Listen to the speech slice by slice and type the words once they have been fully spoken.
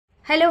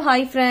Hello, hi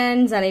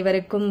friends.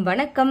 அனைவருக்கும்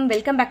வணக்கம்.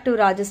 Welcome back to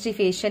Rajastri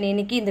Fashion.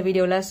 இன்னைக்கு இந்த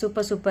வீடியோல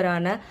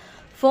சூப்பரான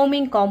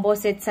foaming combo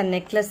sets and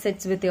necklace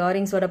sets with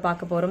earrings ஓட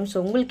பார்க்க போறோம். சோ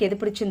உங்களுக்கு எது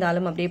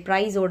பிடிச்சிருந்தாலும் அப்படியே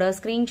பிரைஸ் ஓட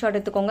ஸ்கிரீன்ஷாட்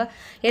எடுத்துக்கோங்க.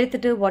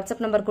 எடுத்துட்டு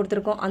வாட்ஸ்அப் நம்பர்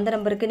கொடுத்திருக்கோம். அந்த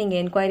நம்பருக்கு நீங்க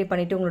என்கொயரி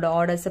பண்ணிட்டு உங்களோட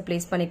ஆர்டர்ஸை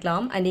பிளேஸ்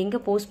பண்ணிக்கலாம். அண்ட் இங்க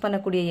போஸ்ட்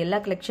பண்ணக்கூடிய எல்லா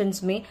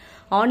கலெக்ஷன்ஸுமே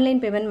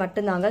ஆன்லைன் பேமெண்ட்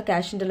மட்டும்தாங்க,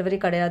 கேஷ் ஆன் டெலிவரி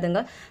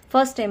கிடையாதுங்க.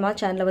 ஃபர்ஸ்ட் டைமா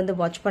சேனலை வந்து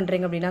வாட்ச்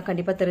பண்றீங்க அப்படின்னா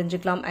கண்டிப்பா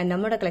தெரிஞ்சுக்கலாம். அண்ட்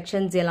நம்மளோட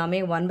கலெக்ஷன்ஸ்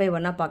எல்லாமே ஒன் பை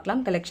ஒன்னா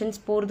பார்க்கலாம். கலெக்ஷன்ஸ்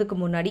போறதுக்கு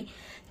முன்னாடி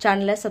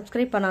சேனலை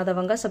சப்ஸ்கிரைப்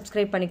பண்ணாதவங்க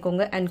சப்ஸ்கிரைப்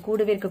பண்ணிக்கோங்க. அண்ட்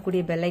கூடவே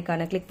இருக்கக்கூடிய பெல்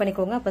ஐக்கானை கிளிக்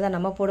பண்ணிக்கோங்க. அப்பதான்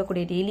நம்ம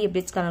போடக்கூடிய டெய்லி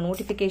அப்டேட்ஸ்க்கான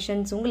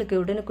நோட்டிபிகேஷன்ஸ் உங்களுக்கு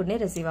உடனுக்குடனே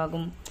ரிசீவ்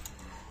ஆகும்.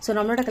 ஸோ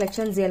நம்மளோட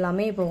கலெக்ஷன்ஸ்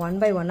எல்லாமே இப்போ ஒன்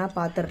பை ஒன்னா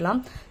பார்த்துடலாம்.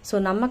 ஸோ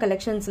நம்ம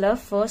கலெக்ஷன்ஸ்ல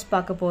ஃபர்ஸ்ட்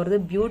பார்க்க போறது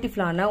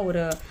பியூட்டிஃபுல்லான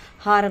ஒரு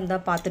ஹாரம்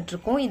தான் பார்த்துட்டு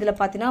இருக்கோம். இதுல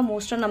பார்த்தீங்கன்னா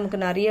மோஸ்டா நமக்கு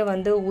நிறைய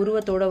வந்து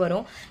உருவத்தோட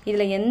வரும்.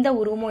 இதுல எந்த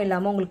உருவமும்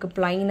இல்லாம உங்களுக்கு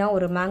பிளைனா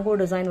ஒரு மேங்கோ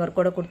டிசைன்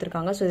ஒர்க்கோட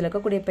கொடுத்துருக்காங்க. ஸோ இதுல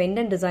இருக்கக்கூடிய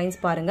பெண்டன்ட் டிசைன்ஸ்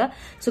பாருங்க.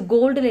 ஸோ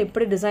கோல்டுல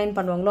எப்படி டிசைன்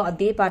பண்ணுவாங்களோ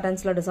அதே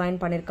பேட்டர்ன்ஸ்ல டிசைன்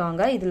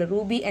பண்ணிருக்காங்க. இதுல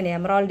Ruby and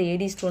Emerald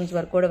AD stones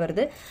ஒர்க்கோட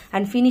வருது.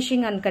 அண்ட்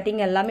ஃபினிஷிங் அண்ட்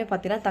கட்டிங் எல்லாமே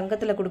பார்த்தீங்கன்னா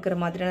தங்கத்துல கொடுக்குற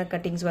மாதிரியான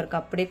கட்டிங்ஸ் ஒர்க்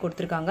அப்படியே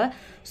கொடுத்துருக்காங்க.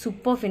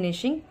 Super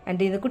finishing.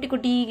 அண்ட் இந்த குட்டி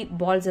குட்டி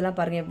பால்ஸ் எல்லாம்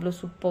பாருங்க எவ்வளவு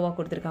சூப்பரா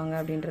கொடுத்துருக்காங்க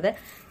அப்படின்றத.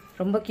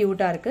 ரொம்ப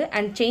கியூட்டா இருக்கு.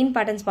 அண்ட் செயின்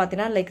பேட்டர்ன்ஸ்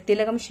பாத்தீங்கன்னா லைக்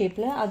திலகம்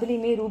ஷேப்ல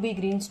அதுலயுமே ரூபி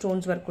கிரீன்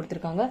ஸ்டோன்ஸ் ஒர்க்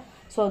கொடுத்துருக்காங்க.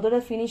 ஸோ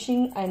அதோட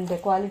ஃபினிஷிங் அண்ட்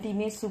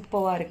குவாலிட்டியுமே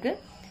சூப்பரா இருக்கு.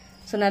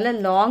 ஸோ நல்ல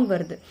லாங்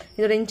வருது.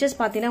 இதோட இன்ச்சஸ்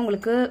பார்த்தீங்கன்னா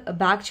உங்களுக்கு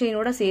பேக்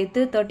செயினோட சேர்த்து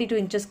 32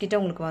 இன்ச்சஸ் கிட்ட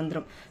உங்களுக்கு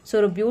வந்துடும். ஸோ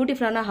ஒரு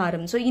பியூட்டிஃபுல்லான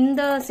ஹாரம். ஸோ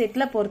இந்த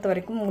செட்ல பொறுத்த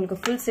வரைக்கும் உங்களுக்கு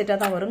ஃபுல் செட்டாக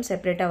தான் வரும்,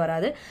 செப்பரேட்டா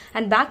வராது.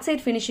 அண்ட் பேக்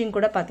சைட் ஃபினிஷிங்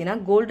கூட பார்த்தீங்கன்னா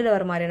கோல்டுல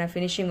வர மாதிரியான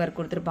ஃபினிஷிங் ஒர்க்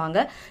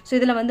கொடுத்துருப்பாங்க. ஸோ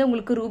இதுல வந்து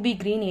உங்களுக்கு ரூபி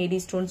கிரீன் ஏடி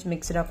ஸ்டோன்ஸ்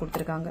மிக்ஸ்டா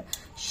கொடுத்துருக்காங்க.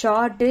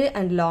 ஷார்ட்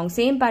அண்ட் லாங்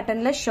சேம்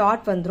பேட்டர்ன்ல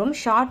ஷார்ட் வந்துடும்.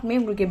 ஷார்ட்மே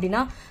உங்களுக்கு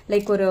எப்படின்னா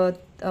லைக்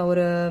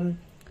ஒரு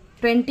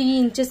 20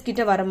 இன்ச்சஸ்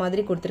கிட்ட வர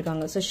மாதிரி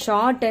கொடுத்துருக்காங்க. ஸோ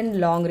ஷார்ட் அண்ட்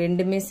லாங்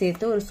ரெண்டுமே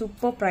சேர்த்து ஒரு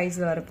சூப்பர்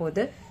பிரைஸ்ல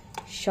வரப்போகுது.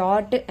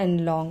 ஷார்ட் அண்ட்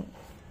லாங்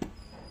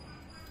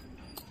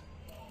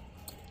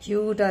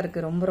கியூட்டா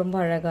இருக்கு, ரொம்ப ரொம்ப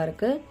அழகா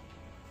இருக்கு.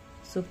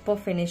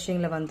 சூப்பர்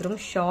ஃபினிஷிங்ல வந்துடும்.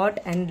 Short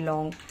and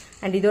long.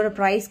 அண்ட் இதோட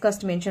பிரைஸ்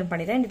காஸ்ட் மென்ஷன்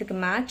பண்ணிடுறேன். இதுக்கு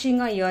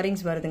மேட்சிங்கா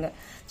இயரிங்ஸ் வருதுங்க.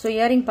 ஸோ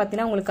இயரிங்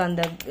பார்த்தீங்கன்னா உங்களுக்கு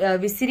அந்த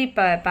விசிறி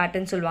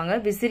பேட்டர்ன் சொல்லுவாங்க,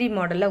 விசிறி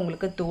மாடல்ல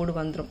உங்களுக்கு தோடு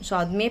வந்துடும். ஸோ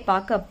அதுமே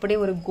பார்க்க அப்படியே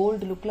ஒரு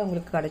கோல்டு லுக்ல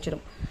உங்களுக்கு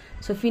கிடைச்சிடும்.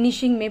 ஸோ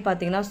ஃபினிஷிங்மே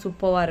பார்த்தீங்கன்னா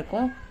சூப்பராக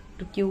இருக்கும்,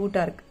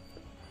 கியூட்டாக இருக்கு.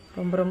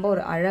 ரொம்ப ரொம்ப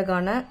ஒரு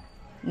அழகான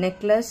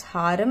necklace,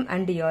 Haram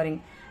and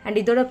earring. And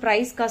இதோட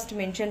ப்ரைஸ் காஸ்ட்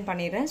மென்ஷன்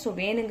பண்ணிடுறேன். ஸோ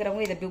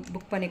வேணுங்கிறவங்க இதை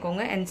புக்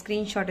பண்ணிக்கோங்க அண்ட்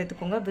ஸ்க்ரீன்ஷாட்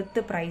எடுத்துக்கோங்க வித்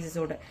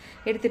ப்ரைஸஸோட.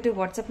 எடுத்துட்டு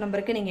வாட்ஸ்அப்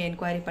நம்பருக்கு நீங்கள்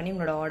என்கொயரி பண்ணி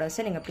உங்களோட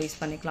ஆர்டர்ஸை நீங்கள் ப்ளேஸ்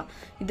பண்ணிக்கலாம்.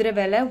 இதோட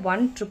விலை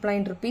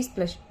 1,999 rupees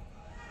ப்ளஸ்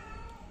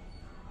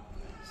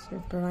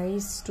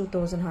ப்ரைஸ்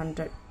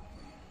 2,100.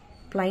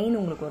 பிளைன்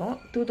உங்களுக்கு வரும்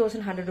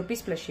 2,100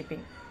 rupees plus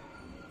shipping.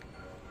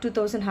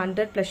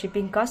 2,100 plus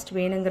shipping cost.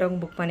 வேணுங்கிறவங்க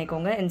புக்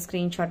பண்ணிக்கோங்க அண்ட்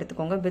ஸ்கிரீன்ஷாட்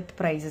எடுத்துக்கோங்க வித்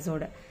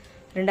ப்ரைஸஸோட.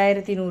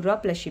 2,100 ரூபா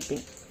பிளஸ்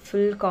ஷிப்பிங்.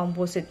 ஃபுல்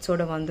காம்போ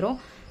செட்ஸோட வந்துடும்.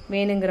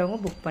 வேணுங்கிறவங்க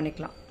புக்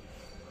பண்ணிக்கலாம்.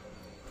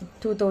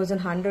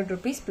 2,100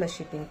 rupees plus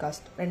shipping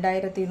cost.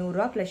 2,100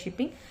 ரூபா பிளஸ்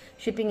ஷிப்பிங்.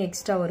 ஷிப்பிங்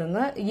எக்ஸ்ட்ரா வருங்க.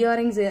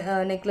 இயரிங்ஸ்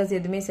நெக்லஸ்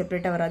எதுவுமே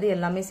செப்பரேட்டா வராது,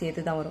 எல்லாமே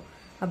சேர்த்து தான் வரும்.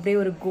 அப்படியே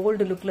ஒரு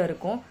கோல்டு லுக்ல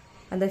இருக்கும்.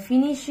 அந்த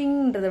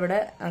ஃபினிஷிங்ன்றதை விட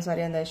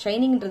அந்த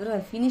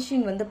ஷைனிங்ன்றத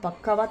ஃபினிஷிங் வந்து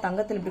பக்காவா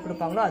தங்கத்தில் எப்படி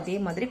கொடுப்பாங்களோ அதே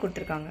மாதிரி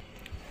கொடுத்துருக்காங்க.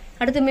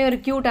 அடுத்துமே ஒரு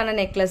கியூட்டான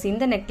நெக்லஸ்.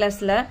 இந்த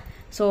நெக்லஸ்ல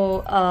ஸோ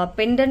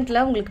பெண்டன்ட்ல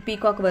உங்களுக்கு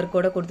பீகாக்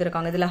ஒர்க்கோட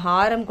கொடுத்துருக்காங்க. இதுல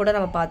ஹாரம் கூட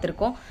நம்ம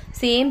பார்த்துருக்கோம்.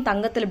 சேம்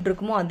தங்கத்தில் எப்படி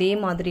இருக்குமோ அதே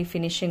மாதிரி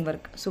ஃபினிஷிங்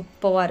ஒர்க்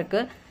சூப்பரா இருக்கு.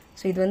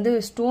 ஸோ இது வந்து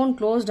ஸ்டோன்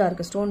க்ளோஸ்டா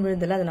இருக்கு, ஸ்டோன்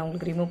விழுந்தில் அதை நான்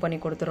உங்களுக்கு ரிமூவ் பண்ணி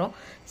கொடுத்துறோம்.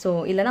 ஸோ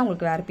இல்லைன்னா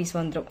உங்களுக்கு வேற பீஸ்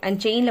வந்துடும். அண்ட்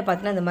செயின்ல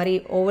பார்த்தீங்கன்னா இந்த மாதிரி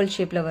ஓவல்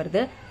ஷேப்ல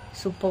வருது.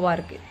 சூப்பரா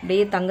இருக்கு,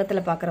 அப்படியே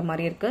தங்கத்துல பாக்குற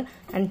மாதிரி இருக்கு.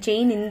 அண்ட்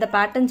செயின் இந்த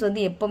பேட்டர்ன்ஸ்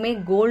வந்து எப்பவுமே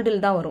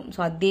கோல்டில் தான் வரும்.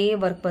 ஸோ அதே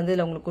ஒர்க் வந்து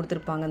இதுல உங்களுக்கு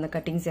கொடுத்துருப்பாங்க அந்த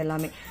கட்டிங்ஸ்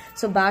எல்லாமே.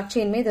 ஸோ பேக்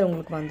செயின்மே இதில்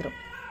உங்களுக்கு வந்துடும்.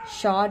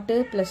 ஷார்ட்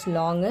பிளஸ்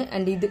லாங்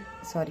அண்ட் இது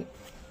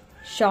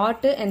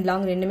ஷார்ட் அண்ட்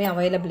லாங் ரெண்டுமே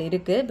அவைலபிள்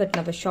இருக்கு. பட்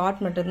நான் இப்போ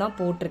ஷார்ட் மட்டும் தான்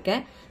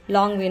போட்டிருக்கேன்.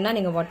 லாங் வேணா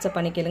நீங்க வாட்ஸ்அப்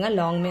பண்ணி கேளுங்க,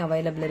 லாங்குமே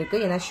அவைலபிள் இருக்கு.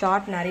 ஏன்னா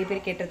ஷார்ட் நிறைய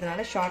பேர்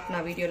கேட்டதுனால ஷார்ட்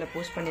நான் வீடியோல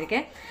போஸ்ட்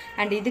பண்ணிருக்கேன்.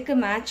 அண்ட் இதுக்கு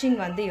மேட்சிங்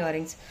வந்து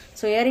இயரிங்ஸ்.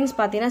 ஸோ இயரிங்ஸ்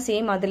பார்த்தீங்கன்னா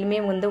சேம்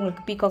அதுலயுமே வந்து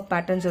உங்களுக்கு peacock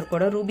patterns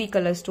ஒர்க்கோட Ruby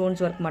colour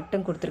stones work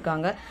மட்டும்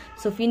கொடுத்துருக்காங்க.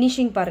 ஸோ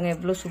ஃபினிஷிங் பாருங்க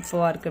எவ்வளவு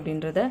சூப்பரா இருக்கு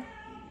அப்படின்றத.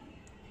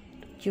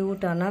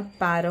 கியூட்டான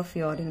பேர் ஆஃப்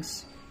இயரிங்ஸ்.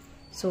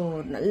 ஸோ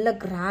நல்ல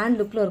கிராண்ட்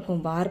லுக்கில் இருக்கும்.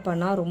 பார்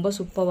பண்ணால் ரொம்ப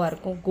சூப்பராக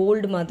இருக்கும்.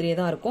 கோல்டு மாதிரியே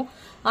தான் இருக்கும்.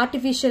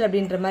 ஆர்டிஃபிஷியல்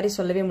அப்படின்ற மாதிரி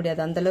சொல்லவே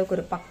முடியாது, அந்த அளவுக்கு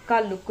ஒரு பக்கா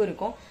லுக்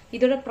இருக்கும்.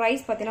 இதோட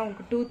ப்ரைஸ் பார்த்தீங்கன்னா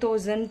உங்களுக்கு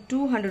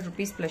 2,200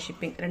 rupees ப்ளஸ்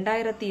ஷிப்பிங்.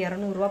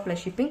 2,200 ரூபா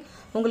ப்ளஸ் ஷிப்பிங்.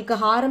 உங்களுக்கு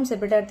ஹாரம்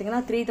செப்பரேட்டாக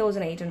எடுத்தீங்கன்னா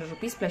 3,800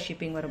 rupees ப்ளஸ்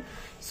ஷிப்பிங் வரும்.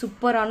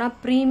 சூப்பரான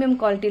ப்ரீமியம்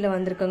குவாலிட்டியில்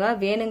வந்திருக்குங்க.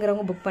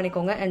 வேணுங்கிறவங்க புக்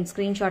பண்ணிக்கோங்க அண்ட்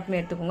ஸ்க்ரீன்ஷாட்மே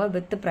எடுத்துக்கோங்க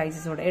வித்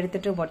ப்ரைஸஸோட.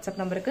 எடுத்துட்டு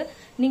வாட்ஸ்அப் நம்பருக்கு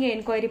நீங்கள்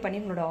என்கொயரி பண்ணி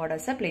உங்களோட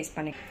ஆர்டர்ஸை பிளேஸ்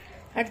பண்ணிக்கோங்க.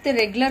 அடுத்து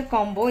ரெகுலர்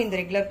காம்போ. இந்த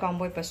ரெகுலர்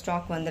காம்போ இப்போ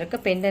ஸ்டாக் வந்திருக்கு.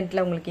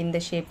 பெண்டன்ட்ல உங்களுக்கு இந்த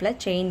ஷேப்ல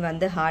செயின்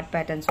வந்து ஹார்ட்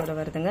பேட்டர்ன்ஸோட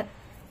வருதுங்க.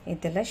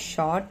 இதுல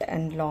short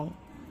and long.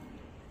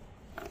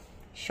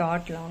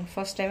 Short long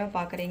first டைமா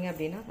பாக்குறீங்க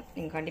அப்படின்னா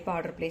நீங்க கண்டிப்பா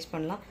ஆர்டர் பிளேஸ்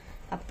பண்ணலாம்.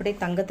 அப்படியே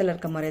தங்கத்துல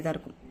இருக்க மாதிரி தான்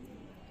இருக்கும்.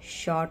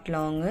 Short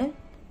long.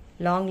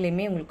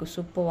 லாங்லயுமே உங்களுக்கு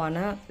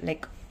சூப்பரான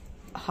லைக்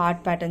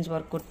ஹார்ட் பேட்டர்ன்ஸ்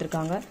ஒர்க்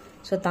கொடுத்துருக்காங்க.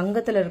 ஸோ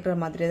தங்கத்தில் இருக்கிற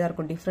மாதிரியே தான்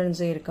இருக்கும்,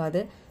 டிஃப்ரென்ஸே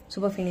இருக்காது.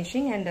 Super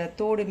finishing. அண்ட்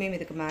தோடுமே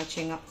இதுக்கு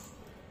மேட்சிங்காக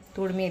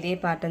தோடுமே இதே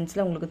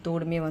பேட்டர்ன்ஸில் உங்களுக்கு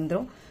தோடுமே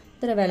வந்துடும்.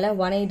 இதில் விலை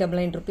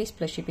 1899 rupees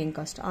ப்ளஸ் ஷிப்பிங்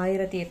காஸ்ட்.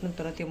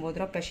 1899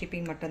 ரூபா ப்ளஸ்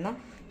ஷிப்பிங் மட்டும்தான்.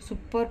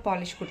 சூப்பர்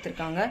பாலிஷ்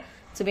கொடுத்துருக்காங்க.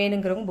 ஸோ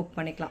வேணுங்கிறவங்க புக்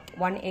பண்ணிக்கலாம்.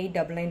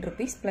 1899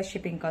 rupees ப்ளஸ்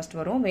ஷிப்பிங் காஸ்ட்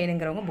வரும்.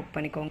 வேணுங்கிறவங்க புக்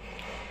பண்ணிக்கோங்க.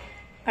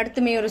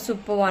 அடுத்துமே ஒரு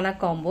சூப்பரான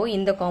காம்போ.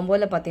 இந்த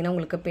காம்போவில் பார்த்தீங்கன்னா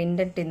உங்களுக்கு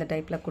பெண்டன்ட் இந்த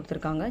டைப்பில்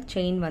கொடுத்துருக்காங்க.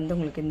 செயின் வந்து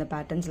உங்களுக்கு இந்த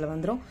பேட்டர்ன்ஸில்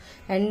வந்துடும்.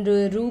 அண்ட்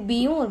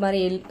ரூபியும் ஒரு மாதிரி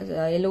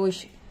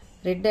எல்லோயிஷ்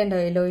ரெட் அண்ட்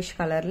எல்லோயிஷ்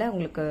கலரில்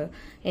உங்களுக்கு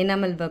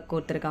எனாமல் ஒர்க்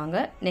கொடுத்துருக்காங்க.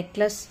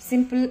 நெக்லஸ்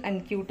சிம்பிள்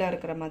அண்ட் க்யூட்டாக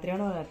இருக்கிற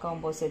மாதிரியான ஒரு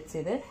காம்போ செட்ஸ்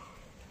இது.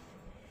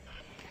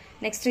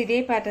 நெக்ஸ்ட் இதே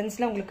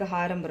பேட்டர்ன்ஸில் உங்களுக்கு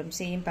ஹாரம் வரும்.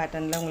 சேம்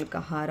பேட்டர்னில் உங்களுக்கு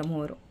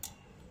ஹாரமும் வரும்.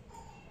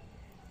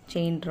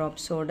 செயின்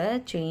ட்ராப்ஸோட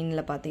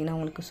செயினில் பார்த்தீங்கன்னா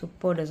உங்களுக்கு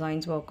சூப்பர்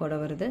டிசைன்ஸ் ஒர்க்கோட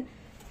வருது.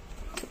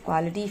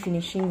 குவாலிட்டி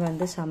ஃபினிஷிங்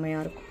வந்து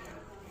செம்மையாக இருக்கும்.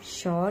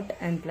 ஷார்ட்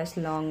அண்ட் ப்ளஸ்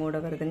லாங்கோட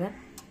வருதுங்க.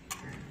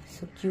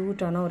 ஸோ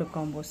க்யூட்டான ஒரு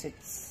காம்போ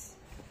செட்ஸ்.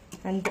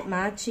 அண்ட்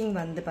மேட்சிங்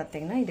வந்து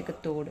பார்த்தீங்கன்னா இதுக்கு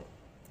தோடு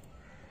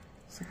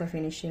சூப்பர்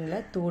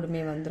ஃபினிஷிங்கில்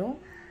தோடுமே வந்துடும்.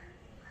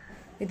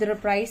 இதோட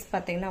ப்ரைஸ்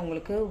பார்த்தீங்கன்னா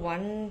உங்களுக்கு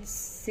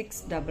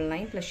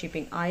 1699 ப்ளஸ்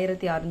ஷிப்பிங்.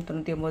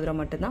 1699 ரூபா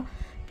மட்டும்தான்.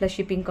 ப்ளஸ்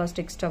ஷிப்பிங்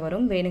காஸ்ட் எக்ஸ்ட்ரா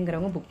வரும்.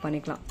 வேணுங்கிறவங்க புக்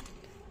பண்ணிக்கலாம்.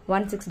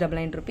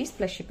 1699 rupees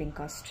ப்ளஸ் ஷிப்பிங்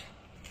காஸ்ட்.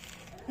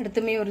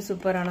 அடுத்துமே ஒரு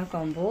சூப்பரான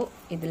காம்போ.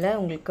 இதில்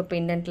உங்களுக்கு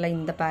பெண்டன்ட்டில்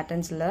இந்த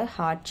பேட்டர்ன்ஸில்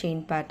ஹார்ட்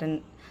செயின் பேட்டர்ன்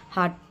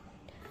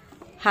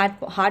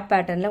ஹார்ட்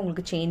பேட்டர்னில்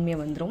உங்களுக்கு செயின்மே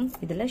வந்துடும்.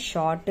 இதில்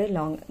ஷார்ட்டு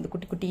லாங் இந்த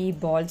குட்டி குட்டி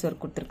பால்ஸ்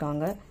ஒர்க்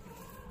கொடுத்துருக்காங்க.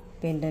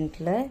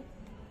 பெண்டன்ட்டில்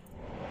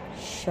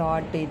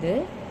ஷார்ட் இது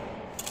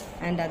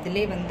அண்ட்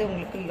அதிலே வந்து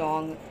உங்களுக்கு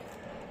லாங்.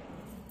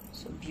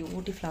 ஸோ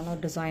பியூட்டிஃபுல்லான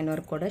ஒரு design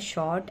ஒர்க்கோட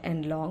short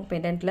and long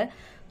பெண்டன்ட்டில்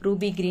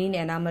Ruby green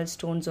enamel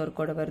stones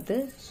ஒர்க்கோட வருது.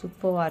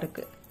 சூப்பராக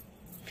இருக்குது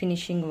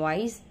ஃபினிஷிங்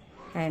வைஸ்.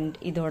 அண்ட்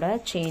இதோட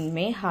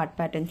செயின்மே ஹார்ட்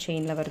பேட்டர்ன்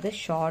செயினில் வருது.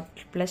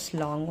 ஷார்ட் ப்ளஸ்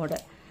லாங்கோட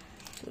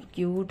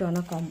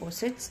க்யூட்டான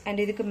காம்போசிட்ஸ்.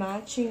 அண்ட் இதுக்கு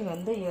மேட்சிங்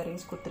வந்து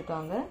இயரிங்ஸ்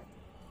கொடுத்துருக்காங்க.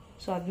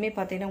 ஸோ அதுவுமே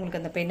பார்த்தீங்கன்னா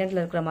உங்களுக்கு அந்த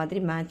பெண்டன்ட்டில் இருக்கிற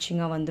மாதிரி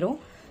மேட்சிங்காக வந்துடும்.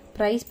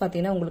 ப்ரைஸ்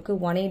பார்த்தீங்கன்னா உங்களுக்கு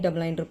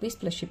 1899 rupees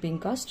ப்ளஸ்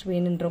ஷிப்பிங் காஸ்ட்.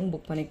 வேணுன்றவங்க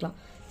புக் பண்ணிக்கலாம்.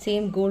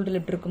 சேம் கோல்டு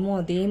லிப் இருக்குமோ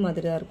அதே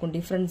மாதிரி தான் இருக்கும்.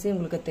 டிஃப்ரென்ஸே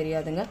உங்களுக்கு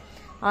தெரியாதுங்க.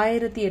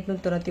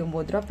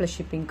 1899 ரூபா plus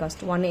shipping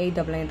cost.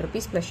 1899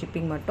 rupees plus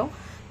shipping மட்டும்.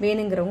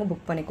 வேணுங்கிறவங்க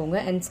புக் பண்ணிக்கோங்க.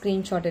 அண்ட்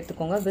ஸ்க்ரீன்ஷாட்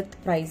எடுத்துக்கோங்க. வித்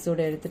ப்ரைஸோட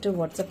எடுத்துகிட்டு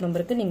வாட்ஸ்அப்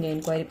நம்பருக்கு நீங்கள்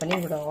என்கொயரி பண்ணி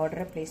உங்களோட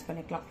ஆர்டரை ப்ளேஸ்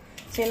பண்ணிக்கலாம்.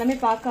 ஸோ எல்லாமே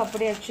பார்க்க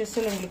அப்படியே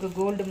அச்சஸில் உங்களுக்கு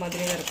கோல்டு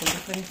மாதிரியே தான் இருக்கும்.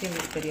 டிஃப்ரென்ஸே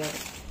உங்களுக்கு தெரியாது.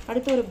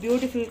 அடுத்து ஒரு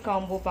பியூட்டிஃபுல்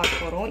காம்போ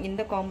பார்க்க போகிறோம்.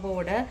 இந்த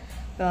காம்போவோட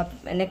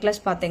நெக்லஸ்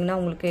பார்த்தீங்கன்னா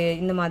உங்களுக்கு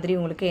இந்த மாதிரி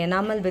உங்களுக்கு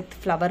எனாமல் வித்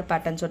ஃப்ளவர்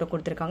பேட்டர்ன்ஸோட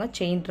கொடுத்துருக்காங்க.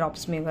 செயின்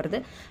ட்ராப்ஸ்மே வருது.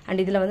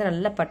 அண்ட் இதில் வந்து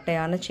நல்ல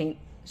பட்டையான செயின்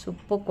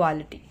சூப்பர்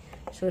குவாலிட்டி.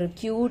 ஸோ ஒரு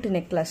க்யூட்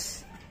நெக்லஸ்.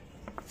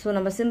 ஸோ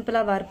நம்ம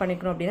சிம்பிளாக வேர்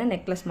பண்ணிக்கணும் அப்படின்னா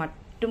நெக்லஸ்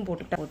மட்டும்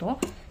போட்டுக்கிட்டா போதும்.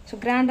 ஸோ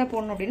கிராண்டாக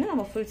போடணும் அப்படின்னா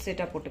நம்ம ஃபுல்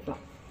செட்டாக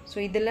போட்டுக்கலாம். ஸோ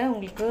இதில்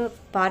உங்களுக்கு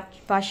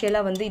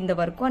பார்ஷியலாக வந்து இந்த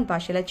ஒர்க்கும் அண்ட்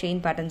பார்ஷியலாக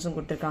செயின் பேட்டர்ன்ஸும்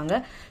கொடுத்துருக்காங்க.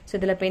 ஸோ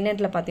இதில்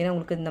பெண்டன்ட்டில் பார்த்தீங்கன்னா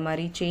உங்களுக்கு இந்த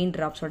மாதிரி chain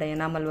ட்ராப்ஸோட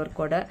enamel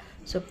ஒர்க்கோட.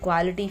 So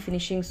quality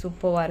finishing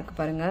சூப்பராக இருக்குது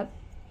பாருங்கள்.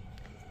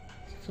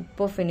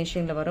 சூப்பர்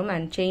ஃபினிஷிங்கில் வரும்.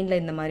 அண்ட் செயினில்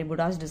இந்த மாதிரி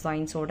புடாஸ்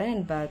டிசைன்ஸோட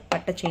அண்ட்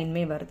பட்டை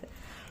செயின்மே வருது.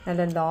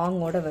 நல்ல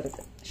லாங்கோட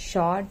வருது.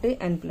 ஷார்ட்டு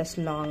அண்ட் ப்ளஸ்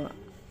லாங்காக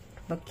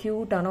ரொம்ப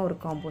க்யூட்டான ஒரு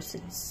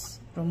காம்போசிட்ஸ்.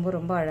 ரொம்ப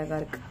ரொம்ப அழகாக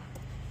இருக்குது.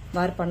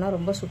 வேர் பண்ணால்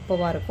ரொம்ப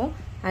சூப்பராக இருக்கும்.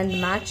 அண்ட்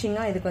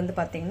மேட்சிங்காக இதுக்கு வந்து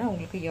பார்த்தீங்கன்னா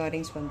உங்களுக்கு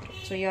இயரிங்ஸ் வந்துடும்.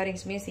 ஸோ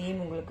இயரிங்ஸுமே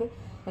சேம் உங்களுக்கு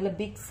நல்ல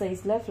பிக்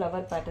சைஸில்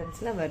ஃப்ளவர்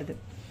பேட்டர்ன்ஸில் வருது.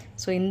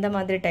 ஸோ இந்த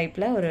மாதிரி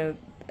டைப்பில் ஒரு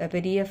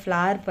பெரிய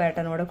ஃப்ளார்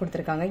பேட்டர்னோட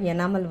கொடுத்துருக்காங்க.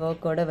 எனாமல்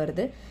ஒர்க்கோட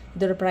வருது.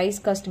 இதோட ப்ரைஸ்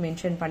காஸ்ட்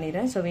மென்ஷன்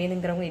பண்ணிடுறேன். ஸோ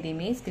வேணுங்கிறவங்க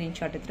இதையுமே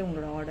ஸ்க்ரீன்ஷாட் எடுத்துட்டு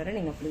உங்களோட ஆர்டரை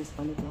நீங்கள் ப்ளேஸ்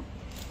பண்ணிக்கலாம்.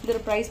 இதோட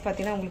ப்ரைஸ்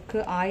பார்த்தீங்கன்னா உங்களுக்கு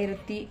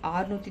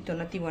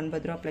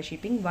 1699 ரூபா plus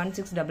shipping.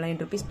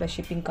 1699 rupees plus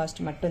shipping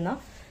cost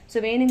மட்டும்தான். ஸோ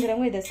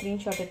வேணுங்கிறவங்க இதை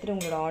ஸ்க்ரீன்ஷாட் எடுத்துட்டு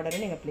உங்களோட ஆர்டரை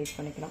நீங்கள் ப்ளேஸ்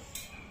பண்ணிக்கலாம்.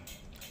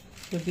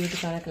 ஒரு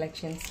பியூட்டிஃபுல்லான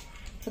கலெக்ஷன்ஸ்.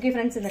 ஓகே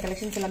ஃப்ரெண்ட்ஸ், இந்த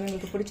கலெக்ஷன்ஸ் எல்லாமே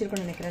உங்களுக்கு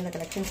பிடிச்சிருக்கும்னு நினைக்கிறேன். இந்த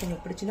கலெக்ஷன்ஸ்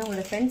உங்களுக்கு பிடிச்சிருந்தா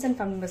உங்களோட ஃப்ரெண்ட்ஸ் அண்ட்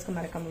ஃபேமிலி மெம்பர்ஸ்க்கு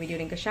மறக்காம வீடியோ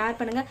நீங்கள் ஷேர்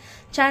பண்ணுங்கள்.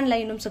 சேனலை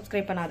இன்னும்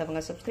சப்ஸ்கிரைப்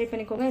பண்ணாதவங்க சப்ஸ்கிரைப்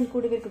பண்ணிக்கோங்க. என்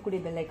கூடவே இருக்கக்கூடிய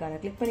பெல் ஐக்கானை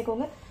கிளிக்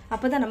பண்ணிக்கோங்க.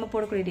 அப்போ தான் நம்ம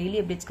போடக்கூடிய டெய்லி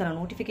அப்டேட்ஸ்க்கான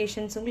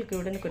நோட்டிஃபிகேஷன்ஸ் உங்களுக்கு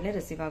உடனுக்குடனே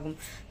ரிசீவ் ஆகும்.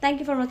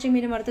 தேங்க்யூ ஃபார் வாட்சிங்.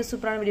 மீண்டும் அடுத்த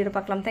சூப்பரான வீடியோ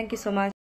பார்க்கலாம். Thank you so much.